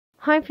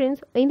Hi friends,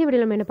 இந்த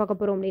வீடியோல நம்ம என்ன பார்க்க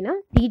போறோம் அப்படின்னா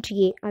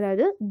DTA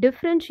அதாவது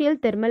Differential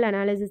Thermal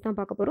Analysis தான்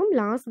பார்க்க போறோம்.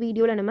 லாஸ்ட்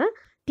வீடியோல நம்ம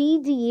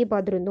TGA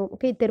பார்த்திருந்தோம்.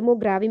 Okay,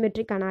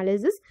 தெர்மோகிராவிமெட்ரிக்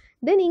analysis.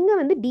 தென் இங்க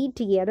வந்து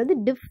DTA அதாவது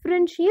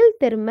Differential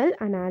Thermal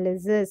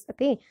Analysis.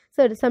 Okay,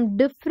 so some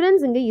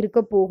difference இங்க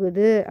இருக்க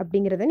போகுது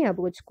அப்படிங்கிறத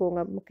ஞாபகம்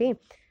வச்சுக்கோங்க. Okay,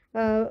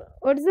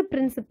 what is the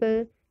principle?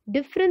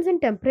 Difference in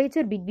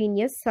temperature between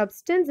a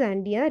substance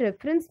and a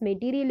reference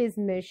material is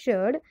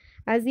measured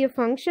as a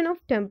function of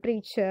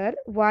temperature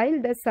while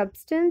the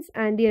substance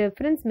and the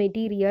reference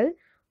material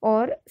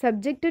are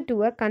subjected to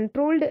a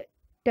controlled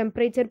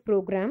temperature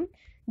program.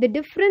 The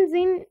difference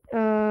in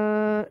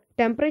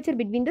temperature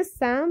between the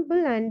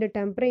sample and the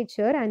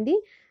temperature and the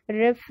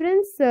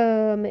reference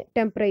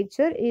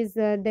temperature is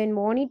then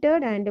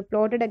monitored and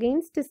plotted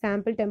against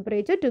sample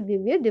temperature to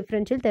give a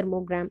differential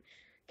thermogram.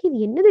 இது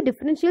என்னது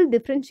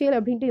differential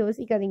அப்படின்ட்டு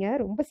யோசிக்காதீங்க,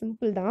 ரொம்ப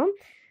simple தான்.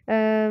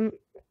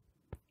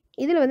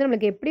 இதில் வந்து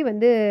நம்மளுக்கு எப்படி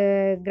வந்து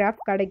கிராஃப்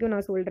கிடைக்கும்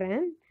நான்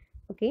சொல்கிறேன்.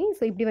 ஓகே,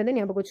 ஸோ இப்படி வந்து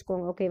ஞாபகம்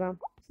வச்சுக்கோங்க. ஓகேவா,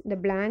 இந்த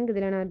பிளாங்க்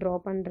இதில் நான் ட்ரா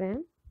பண்ணுறேன்.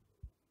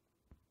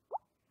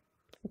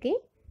 ஓகே,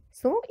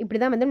 ஸோ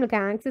இப்படி தான் வந்து நம்மளுக்கு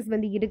ஆக்சிஸ்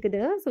வந்து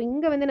இருக்குது. ஸோ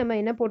இங்கே வந்து நம்ம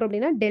என்ன போடுறோம்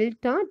அப்படின்னா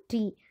delta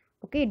D.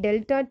 Okay,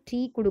 delta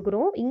D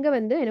கொடுக்குறோம். இங்கே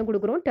வந்து என்ன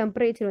கொடுக்குறோம்,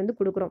 டெம்பரேச்சர் வந்து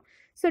கொடுக்குறோம்.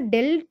 ஸோ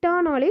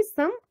டெல்டானாலே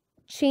சம்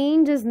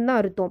சேஞ்சஸ் தான்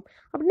அர்த்தம்.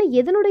 அப்படின்னா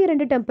எதனுடைய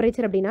ரெண்டு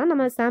டெம்பரேச்சர் அப்படின்னா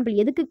நம்ம சாம்பிள்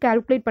எதுக்கு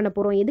கால்குலேட் பண்ண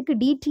போகிறோம், எதுக்கு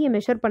டிடிஏ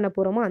மெஷர் பண்ண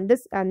போகிறோமோ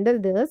அந்த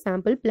இது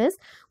சாம்பிள் ப்ளஸ்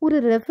ஒரு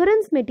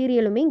ரெஃபரன்ஸ்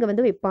மெட்டீரியலுமே இங்கே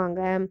வந்து வைப்பாங்க.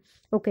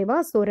 ஓகேவா,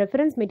 ஸோ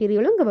ரெஃபரன்ஸ்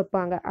மெட்டீரியலும் இங்கே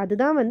வைப்பாங்க.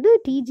 அதுதான் வந்து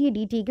டிஜிஏ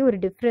டிடிஏக்கு ஒரு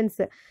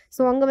டிஃப்ரென்ஸு.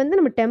 ஸோ அங்கே வந்து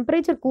நம்ம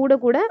டெம்பரேச்சர் கூட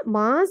கூட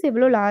மாஸ்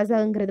எவ்வளோ லாஸ்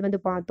ஆகுங்கிறது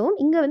வந்து பார்த்தோம்.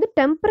 இங்கே வந்து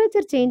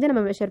டெம்பரேச்சர் சேஞ்சை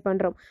நம்ம மெஷர்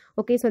பண்ணுறோம்.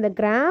 ஓகே, ஸோ இந்த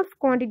கிராஃப்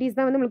குவான்டிட்டிஸ்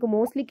தான் வந்து நம்மளுக்கு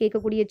மோஸ்ட்லி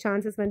கேட்கக்கூடிய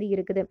சான்சஸ் வந்து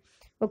இருக்குது.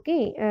 Okay,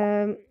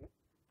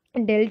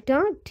 delta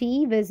D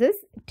versus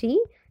D.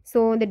 So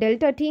இந்த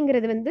டெல்டா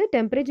டிங்கிறது வந்து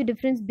temperature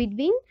difference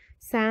between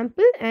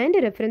sample and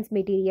reference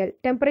material.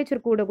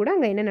 Temperature கூட கூட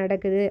அங்கே என்ன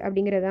நடக்குது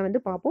அப்படிங்கிறத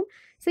வந்து பார்ப்போம்.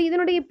 ஸோ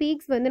இதனுடைய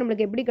பீக்ஸ் வந்து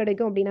நம்மளுக்கு எப்படி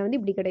கிடைக்கும் அப்படின்னா வந்து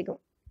இப்படி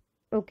கிடைக்கும்.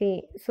 ஓகே,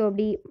 ஸோ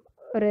அப்படி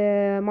ஒரு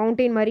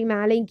மவுண்டெயின் மாதிரி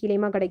மேலேயும்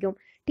கீழேயுமா கிடைக்கும்.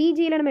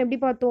 டிஜியில் நம்ம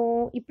எப்படி பார்த்தோம்,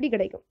 இப்படி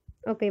கிடைக்கும்.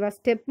 ஓகேவா,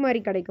 ஸ்டெப் மாதிரி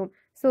கிடைக்கும்.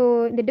 ஸோ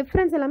இந்த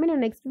டிஃப்ரென்ஸ் எல்லாமே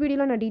நான் நெக்ஸ்ட்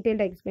வீடியோவில் நான்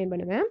டீட்டெயில்டாக எக்ஸ்பிளைன்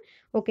பண்ணுவேன்.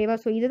 ஓகேவா,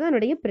 ஸோ இதுதான்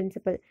என்னுடைய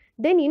பிரின்சிபல்.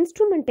 தென்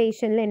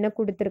இன்ஸ்ட்ருமெண்டேஷனில் என்ன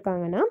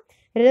கொடுத்துருக்காங்கன்னா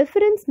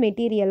ரெஃபரன்ஸ்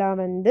மெட்டீரியலாக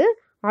வந்து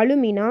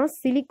alumina,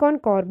 silicon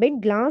carbide,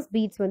 class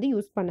beads வந்து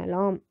யூஸ்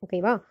பண்ணலாம்.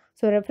 ஓகேவா,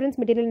 ஸோ ரெஃபரன்ஸ்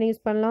மெட்டீரியல் என்ன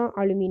யூஸ் பண்ணலாம்,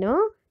 alumina,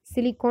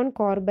 silicon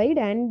carbide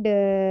and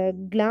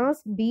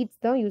class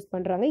beads தான் யூஸ்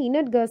பண்ணுறாங்க.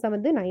 இனர்ட் கேஸாக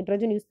வந்து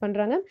நைட்ரஜன் யூஸ்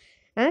பண்ணுறாங்க.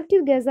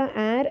 ஆக்டிவ் கேஸாக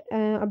ஏர்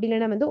அப்படி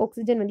இல்லைனா வந்து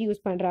ஆக்சிஜன் வந்து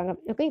யூஸ் பண்ணுறாங்க.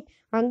 ஓகே,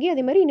 அங்கேயும்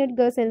அதே மாதிரி இனர்ட்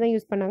கேஸ் தான்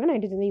யூஸ் பண்ணாங்க,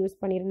 நைட்ரஜன் தான் யூஸ்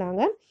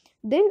பண்ணியிருந்தாங்க.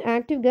 தென்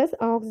ஆக்டிவ் கேஸ்,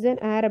 ஆக்சிஜன்,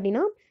 ஏர்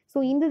அப்படின்னா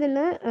ஸோ இந்த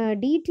இதில்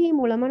டிடிஏ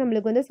மூலமாக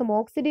நம்மளுக்கு வந்து சம்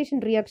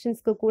ஆக்சிடேஷன்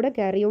ரியாக்ஷன்ஸ்க்கு கூட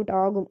கேரி அவுட்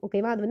ஆகும்.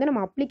 ஓகேவா, அது வந்து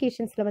நம்ம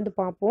அப்ளிகேஷன்ஸில் வந்து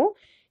பார்ப்போம்.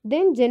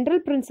 தென்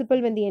ஜென்ரல்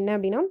பிரின்சிபல் வந்து என்ன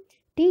அப்படின்னா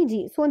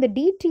டிஜி. ஸோ அந்த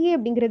டிடிஏ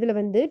அப்படிங்கிறதுல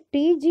வந்து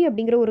டிஜி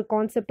அப்படிங்கிற ஒரு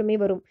கான்செப்டுமே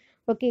வரும்.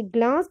 Okay,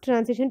 class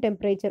transition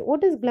temperature.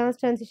 What is class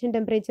transition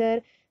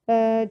temperature?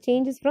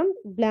 Changes from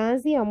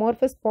classy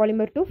amorphous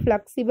polymer to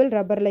flexible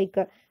rubber like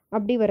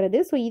அப்படி வர்றது.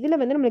 ஸோ இதில்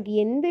வந்து நம்மளுக்கு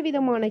எந்த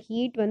விதமான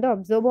ஹீட் வந்து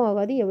அப்சர்வும்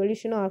ஆகாது,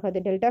 எவல்யூஷனும் ஆகாது.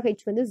 டெல்டா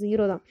ஹெச் வந்து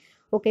 0 தான்.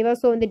 ஓகேவா,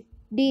 ஸோ இந்த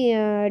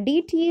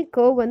டிடிஏ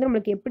கர்வ் வந்து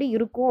நம்மளுக்கு எப்படி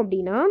இருக்கும்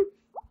அப்படின்னா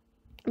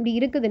இப்படி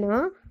இருக்குதுன்னா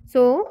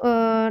ஸோ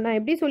நான்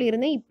எப்படி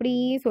சொல்லியிருந்தேன், இப்படி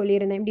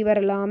சொல்லியிருந்தேன். இப்படி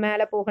வரலாம்,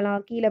 மேலே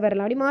போகலாம், கீழே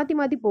வரலாம், அப்படி மாற்றி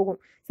மாற்றி போகும்.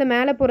 ஸோ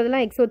மேலே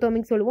போகிறதெல்லாம்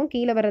எக்ஸோதோமிக் சொல்லுவோம்,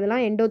 கீழே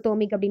வரதெல்லாம்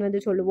எண்டோதோமிக் அப்படின்னு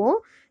வந்து சொல்லுவோம்.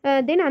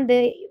 தென் அந்த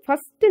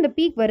ஃபஸ்ட்டு இந்த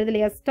பீக் வருது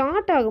இல்லையா,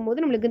 ஸ்டார்ட்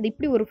ஆகும்போது நம்மளுக்கு இந்த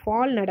இப்படி ஒரு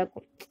ஃபால்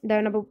நடக்கும்.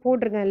 இந்த நம்ம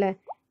போட்டிருக்கேன்ல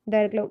இந்த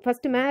இடத்துல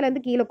ஃபஸ்ட்டு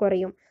மேலேருந்து கீழே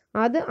குறையும்.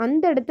 அது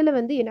அந்த இடத்துல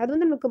வந்து அது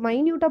வந்து நமக்கு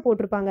மைன்யூட்டாக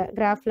போட்டிருப்பாங்க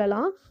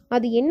கிராஃப்லலாம்.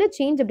 அது என்ன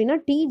சேஞ்ச் அப்படின்னா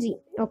டிஜி.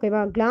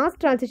 ஓகேவா, கிளாஸ்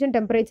டிரான்சிஷன்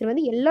டெம்பரேச்சர்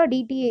வந்து எல்லா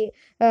டிடிஏ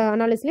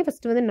அனாலிசிஸ்லேயும்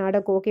ஃபஸ்ட்டு வந்து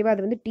நடக்கும். ஓகேவா,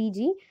 அது வந்து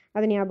டிஜி,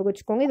 அதை ஞாபகம்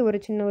வச்சுக்கோங்க. இது ஒரு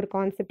சின்ன ஒரு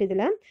கான்செப்ட்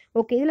இதில்.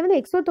 ஓகே, இதில் வந்து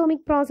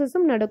எக்ஸோதோமிக்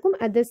ப்ராசஸும் நடக்கும்.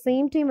 அட் த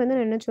சேம் டைம் வந்து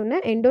நான் என்ன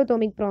சொன்னேன்,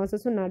 எண்டோதோமிக்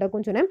ப்ராசஸும்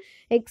நடக்கும்னு சொன்னேன்.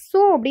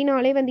 எக்ஸோ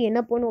அப்படின்னாலே வந்து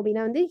என்ன பண்ணும்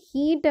அப்படின்னா வந்து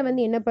ஹீட்டை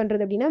வந்து என்ன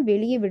பண்ணுறது அப்படின்னா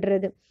வெளியே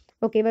விடுறது.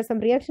 ஓகேவா,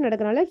 சம் ரியாக்ஷன்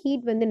நடக்கிறனால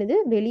ஹீட் வந்து என்னது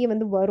வெளியே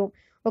வந்து வரும்.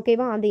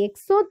 ஓகேவா, அந்த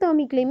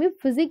எக்ஸோதோமிக்லேயுமே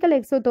ஃபிசிக்கல்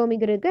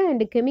எக்ஸோதோமிக் இருக்குது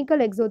அண்ட்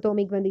கெமிக்கல்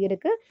எக்ஸோதோமிக் வந்து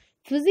இருக்குது.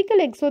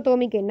 ஃபிசிக்கல்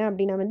எக்ஸோதோமிக் என்ன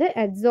அப்படின்னா வந்து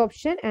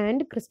அப்சார்ப்ஷன்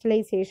அண்ட்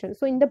கிறிஸ்டலைசேஷன்.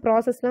 ஸோ இந்த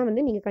ப்ராசஸ்லாம்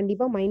வந்து நீங்கள்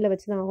கண்டிப்பாக மைண்டில்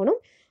வச்சு தான் ஆகணும்.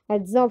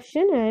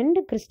 Absorption and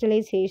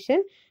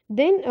crystallisation.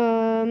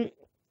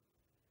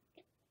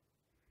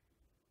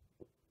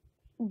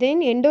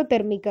 Then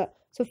endothermic.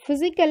 So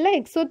ஃபிசிக்கலில்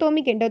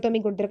எக்ஸோதோமிக்,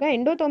 எண்டோதோமிக் கொடுத்துருக்கேன்.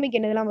 எண்டோதோமிக்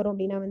என்னதெல்லாம் வரும்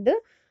அப்படின்னா வந்து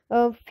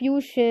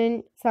fusion,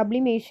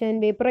 sublimation,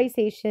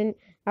 vaporisation,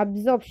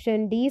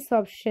 absorption,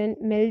 டீசார்ப்ஷன்,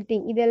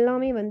 melting, இது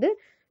எல்லாமே வந்து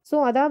ஸோ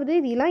அதாவது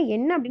இதெல்லாம்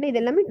என்ன அப்படின்னா இது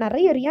எல்லாமே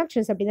நிறைய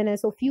ரியாக்ஷன்ஸ் அப்படி தானே.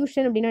 ஸோ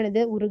ஃபியூஷன் அப்படின்னா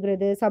என்னது,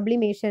 உருகுறது.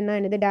 சப்ளிமேஷன்னா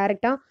என்னது,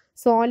 டேரெக்டாக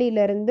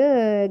சாலிலேருந்து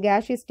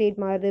கேஷியஸ்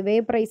ஸ்டேட் மாறுது.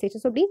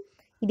 வேப்பரைசேஷன். ஸோ அப்படி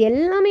இது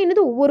எல்லாமே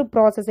என்னது ஒவ்வொரு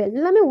ப்ராசஸ்,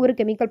 எல்லாமே ஒவ்வொரு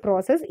கெமிக்கல்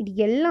ப்ராசஸ். இது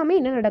எல்லாமே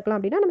என்ன நடக்கலாம்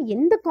அப்படின்னா நம்ம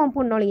எந்த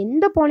காம்பவுண்ட்னாலும்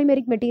எந்த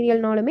பாலிமெரிக்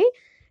மெட்டீரியல்னாலுமே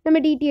நம்ம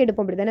டிடிஏ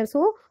எடுப்போம் அப்படி தானே. ஸோ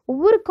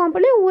ஒவ்வொரு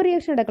காம்பவுண்ட்லையும் ஒவ்வொரு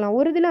ரியாக்ஷன் நடக்கலாம்.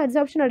 ஒரு இதில்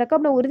அப்சார்ப்ஷன் நடக்கும்,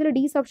 அப்புறம் ஒரு இதில்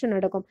டீசாப்ஷன்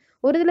நடக்கும்,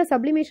 ஒரு இதில்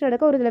சப்ளிமேஷன்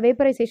நடக்கும், ஒரு இதில்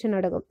வேப்பரைசேஷன்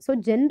நடக்கும். ஸோ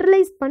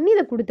ஜென்ரலைஸ் பண்ணி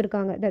இதை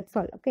கொடுத்துருக்காங்க. That's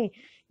all. ஓகே.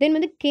 தென்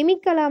வந்து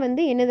கெமிக்கலாக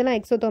வந்து என்னதெல்லாம்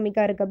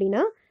எக்ஸோதர்மிக்காக இருக்குது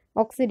அப்படின்னா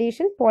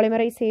ஆக்சிடேஷன்,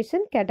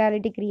 பாலிமரைசேஷன்,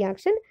 கேட்டாலிட்டிக்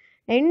ரியாக்ஷன்.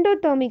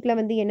 எண்டோதர்மிக்கில்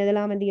வந்து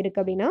என்னதெல்லாம் வந்து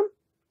இருக்குது அப்படின்னா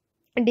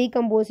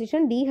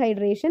decomposition,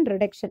 dehydration,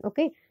 reduction.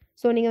 Okay.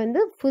 So நீங்கள்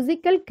வந்து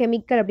ஃபிசிக்கல்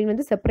கெமிக்கல் அப்படின்னு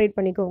வந்து செப்பரேட்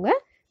பண்ணிக்கோங்க.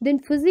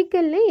 தென்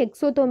ஃபிசிக்கல்லே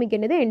எக்ஸோதர்மிக்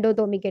என்னது,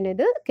 எண்டோதர்மிக்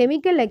என்னது,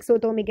 கெமிக்கல்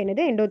எக்ஸோதர்மிக்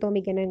என்னது,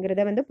 எண்டோதர்மிக்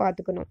என்னங்கிறத வந்து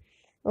பார்த்துக்கணும்.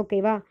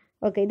 ஓகேவா.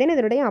 ஓகே. தென்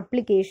இதனுடைய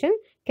அப்ளிகேஷன்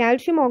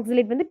கால்சியம்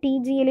ஆக்சலேட் வந்து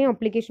டிஜிஏலையும்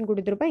அப்ளிகேஷன்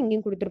கொடுத்துருப்போம்,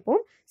 இங்கேயும்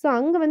கொடுத்துருப்போம். ஸோ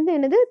அங்கே வந்து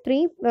என்னது 3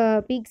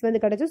 பீக்ஸ்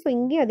வந்து கிடச்சி. ஸோ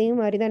இங்கேயும் அதே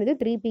மாதிரி தான் என்னது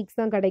 3 பீக்ஸ்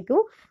தான்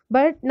கிடைக்கும்.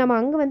 பட் நம்ம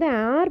அங்கே வந்து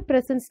ஏர்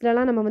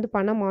ப்ரெசன்ஸ்லலாம் நம்ம வந்து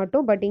பண்ண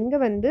மாட்டோம். பட் இங்கே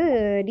வந்து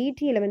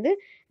டிடிஏல வந்து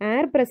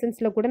ஏர்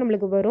ப்ரெசன்ஸில் கூட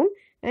நம்மளுக்கு வரும்.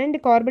 அண்ட்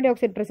கார்பன் டை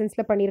ஆக்சைடு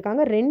ப்ரெசன்ஸில்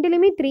பண்ணியிருக்காங்க.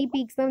 ரெண்டுலேயுமே 3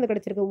 பீக்ஸ் தான் வந்து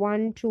கிடச்சிருக்கு.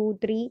 1 2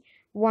 3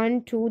 1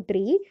 2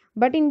 3.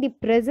 But in the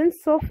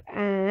presence of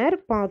air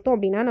பார்த்தோம்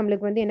அப்படின்னா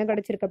நம்மளுக்கு வந்து என்ன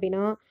கிடச்சிருக்கு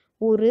அப்படின்னா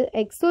ஒரு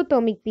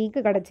எக்ஸோதர்மிக் பீக்கு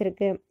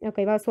கிடச்சிருக்கு.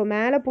 ஓகேவா. ஸோ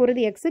மேலே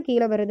போகிறது எக்ஸு,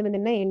 கீழே வர்றது வந்து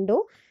என்ன endo.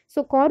 So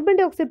carbon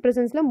di oxide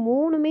ப்ரெசன்ஸில்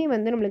 3மே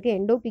வந்து நம்மளுக்கு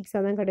எண்டோ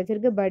பீக்ஸாக தான்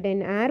கிடச்சிருக்கு. பட்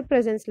இன் ஏர்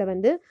ப்ரெசன்ஸில்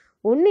வந்து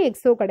 1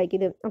 எக்ஸோ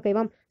கிடைக்குது.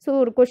 ஓகேவா. ஸோ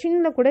ஒரு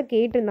கொஷினில் கூட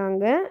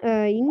கேட்டிருந்தாங்க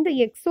இந்த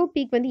எக்ஸோ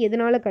பீக் வந்து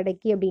எதனால்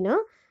கிடைக்கி அப்படின்னா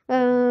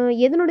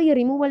எதனுடைய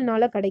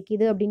ரிமூவல்னால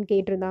கிடைக்கிது அப்படின்னு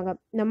கேட்டிருந்தாங்க.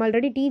 நம்ம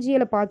ஆல்ரெடி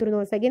டிஜிஏல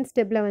பார்த்துருந்தோம். செகண்ட்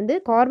ஸ்டெப்பில் வந்து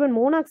கார்பன்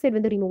மோனாக்சைடு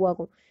வந்து ரிமூவ்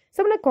ஆகும். ஸோ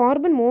அப்படின்னா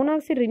கார்பன்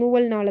மோனாக்சைடு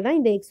ரிமூவல்னால தான்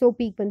இந்த எக்ஸோ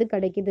பீக் வந்து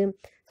கிடைக்குது.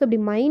 ஸோ இப்படி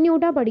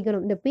மைன்யூட்டாக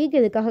படிக்கணும். இந்த பீக்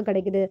எதுக்காக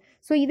கிடைக்குது,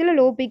 ஸோ இதில்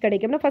லோ பீக்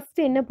கிடைக்கும் அப்படின்னா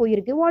ஃபஸ்ட்டு என்ன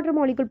போயிருக்கு, வாட்டர்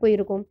மாலிகுல்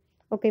போயிருக்கும்.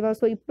 ஓகேவா.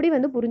 ஸோ இப்படி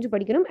வந்து புரிஞ்சு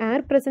படிக்கணும்.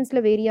 ஏர்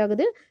ப்ரெசன்ஸில் வேரி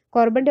ஆகுது,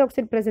 கார்பன் டை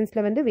ஆக்சைடு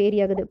ப்ரெசன்ஸில் வந்து வேரி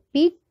ஆகுது.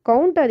 பீக்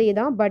கவுண்ட் அதே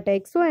தான், பட்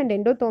எக்ஸோ அண்ட்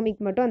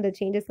எண்டோதர்மிக் மட்டும் அந்த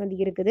சேஞ்சஸ் வந்து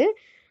இருக்குது.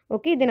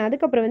 ஓகே. தென்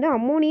அதுக்கப்புறம் வந்து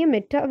அம்மோனியம்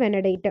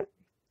மெட்டாவெனடைட்.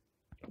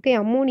 ஓகே.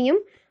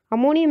 அம்மோனியம்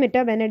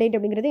மெட்டாவெனடைட்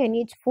அப்படிங்கிறது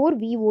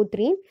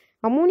NH4VO3.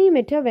 அம்மோனியம்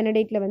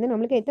மெட்டாவெனடைட்டில் வந்து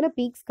நம்மளுக்கு எத்தனை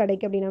பீக்ஸ்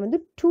கிடைக்கும் அப்படின்னா வந்து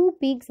 2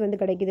 பீக்ஸ் வந்து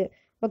கிடைக்குது.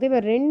 ஓகேவா.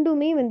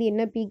 ரெண்டுமே வந்து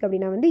என்ன பீக்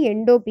அப்படின்னா வந்து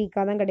எண்டோ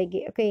பீக்காக தான்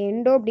கிடைக்கும். ஓகே.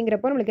 எண்டோ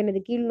அப்படிங்கிறப்போ நம்மளுக்கு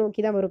என்னது கீழ்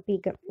நோக்கி தான் வரும்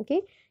பீக்கு. ஓகே.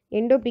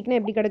 எண்டோ பீக்னா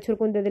எப்படி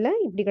கிடச்சிருக்கும், இந்த இதில்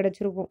இப்படி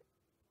கிடச்சிருக்கும்.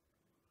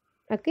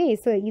 ஓகே.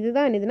 ஸோ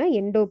இதுதான் என்னதுன்னா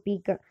எண்டோ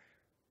பீக்கு.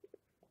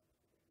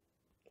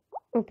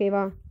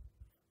 ஓகேவா.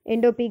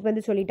 எண்டோ பீக்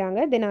வந்து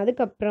சொல்லிட்டாங்க. தென்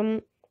அதுக்கப்புறம்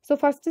ஸோ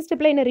ஃபஸ்ட்டு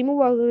ஸ்டெப்பில் என்ன ரிமூவ்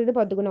ஆகுறது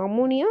பார்த்துக்கணும்.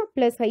 அம்மோனியா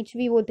ப்ளஸ்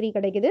HVO3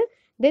 கிடைக்குது.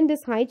 தென்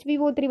திஸ்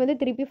HVO3 வந்து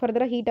திருப்பி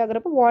ஃபர்தராக heat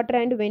ஆகிறப்போ water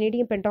and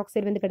vanadium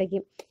pentoxide வந்து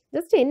கிடைக்கும்.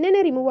 ஜஸ்ட்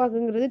என்னென்ன ரிமூவ்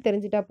ஆகுங்கிறது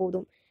தெரிஞ்சிட்டா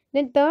போதும்.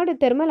 தென் third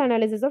thermal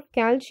analysis of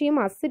calcium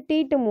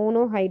acetate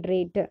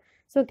monohydrate.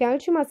 So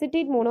calcium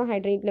acetate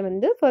மோனோஹைட்ரேட்டில்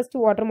வந்து ஃபர்ஸ்ட்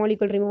வாட்டர்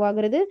மாலிகுல் ரிமூவ்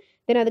ஆகுறது.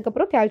 தென்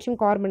அதுக்கப்புறம் கால்சியம்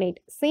கார்பனேட்.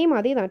 சேம்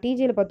அதே தான்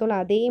டிஜியில்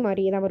பார்த்தோம்ல அதே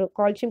மாதிரியே தான் வரும்.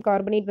 கால்சியம்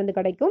கார்பனேட் வந்து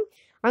கிடைக்கும்.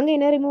 அங்கே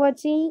என்ன ரிமூவ்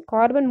ஆச்சு,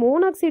 கார்பன்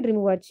மோனாக்சைடு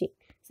ரிமூவ் ஆச்சு.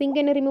 ஸோ இங்கே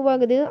என்ன ரிமூவ்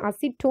ஆகுது,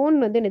 அசிட்டோன்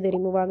வந்து என்னது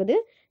ரிமூவ் ஆகுது.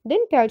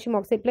 தென் calcium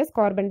oxide plus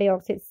carbon di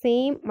oxide.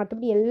 Same,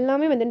 மற்றபடி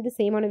எல்லாமே வந்து என்னது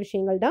சேமான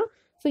விஷயங்கள் தான்.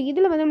 ஸோ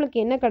இதில் வந்து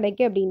நம்மளுக்கு என்ன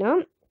கிடைக்கும் அப்படின்னா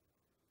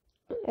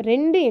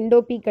 2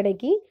 எண்டோபி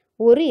கிடைக்கி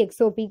 1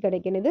 எக்ஸோபி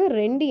கிடைக்கிறது.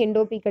 2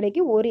 எண்டோபி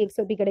கிடைக்கும், 1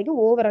 எக்ஸோபி கிடைக்கும்.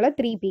 ஓவராலாக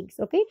 3 பீக்ஸ்.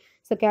 ஓகே.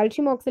 ஸோ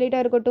கால்சியம்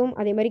ஆக்சலேட்டாக இருக்கட்டும்,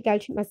 அதே மாதிரி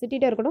கால்சியம்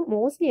அசிட்டேட்டாக இருக்கட்டும்,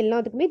 மோஸ்ட்லி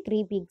எல்லாத்துக்குமே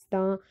 3 பீக்ஸ்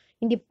தான்.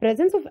 இந்த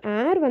ப்ரெசன்ஸ் ஆஃப்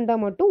ஏர்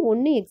வந்தால் மட்டும்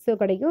 1 எக்ஸோ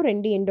கிடைக்கும்,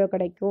 2 எண்டோ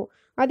கிடைக்கும்.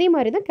 அதே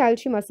மாதிரி தான்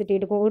கால்சியம்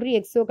அசிட்டேட்டுக்கும் 1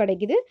 எக்ஸோ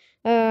கிடைக்குது.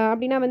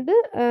 அப்படின்னா வந்து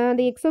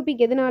அந்த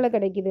எக்ஸோபிக் எதனால்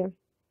கிடைக்குது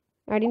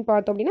அப்படின்னு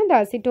பார்த்தோம் அப்படின்னா இந்த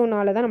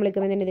அசிட்டோனால தான்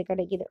நம்மளுக்கு வந்து இது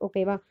கிடைக்கிது.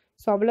 ஓகேவா.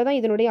 ஸோ அவ்வளோதான்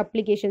இதனுடைய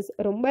அப்ளிகேஷன்ஸ்.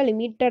 ரொம்ப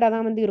லிமிட்டடாக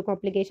தான் வந்து இருக்கும்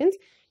அப்ளிகேஷன்ஸ்.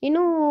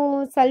 இன்னும்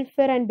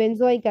சல்ஃபர் அண்ட்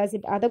பென்சோயிக்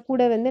ஆசிட் அதை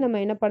கூட வந்து நம்ம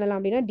என்ன பண்ணலாம்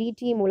அப்படின்னா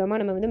டிடிஏ மூலமாக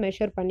நம்ம வந்து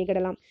மெஷர்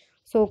பண்ணிக்கிடலாம்.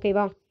 ஸோ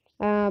ஓகேவா.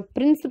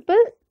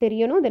 பிரின்சிபல்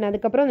தெரியணும். தென்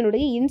அதுக்கப்புறம்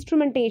அதனுடைய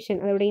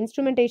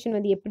இன்ஸ்ட்ருமெண்டேஷன்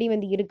வந்து எப்படி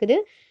வந்து இருக்குது.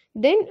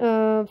 தென்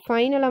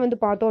ஃபைனலாக வந்து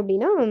பார்த்தோம்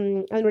அப்படின்னா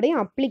அதனுடைய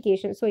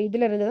அப்ளிகேஷன். ஸோ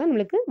இதில் இருந்து தான்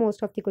நம்மளுக்கு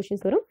மோஸ்ட் ஆஃப் தி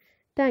கொஷின்ஸ் வரும்.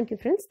 Thank you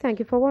friends.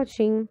 தேங்க்யூ ஃபார்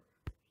வாட்சிங்.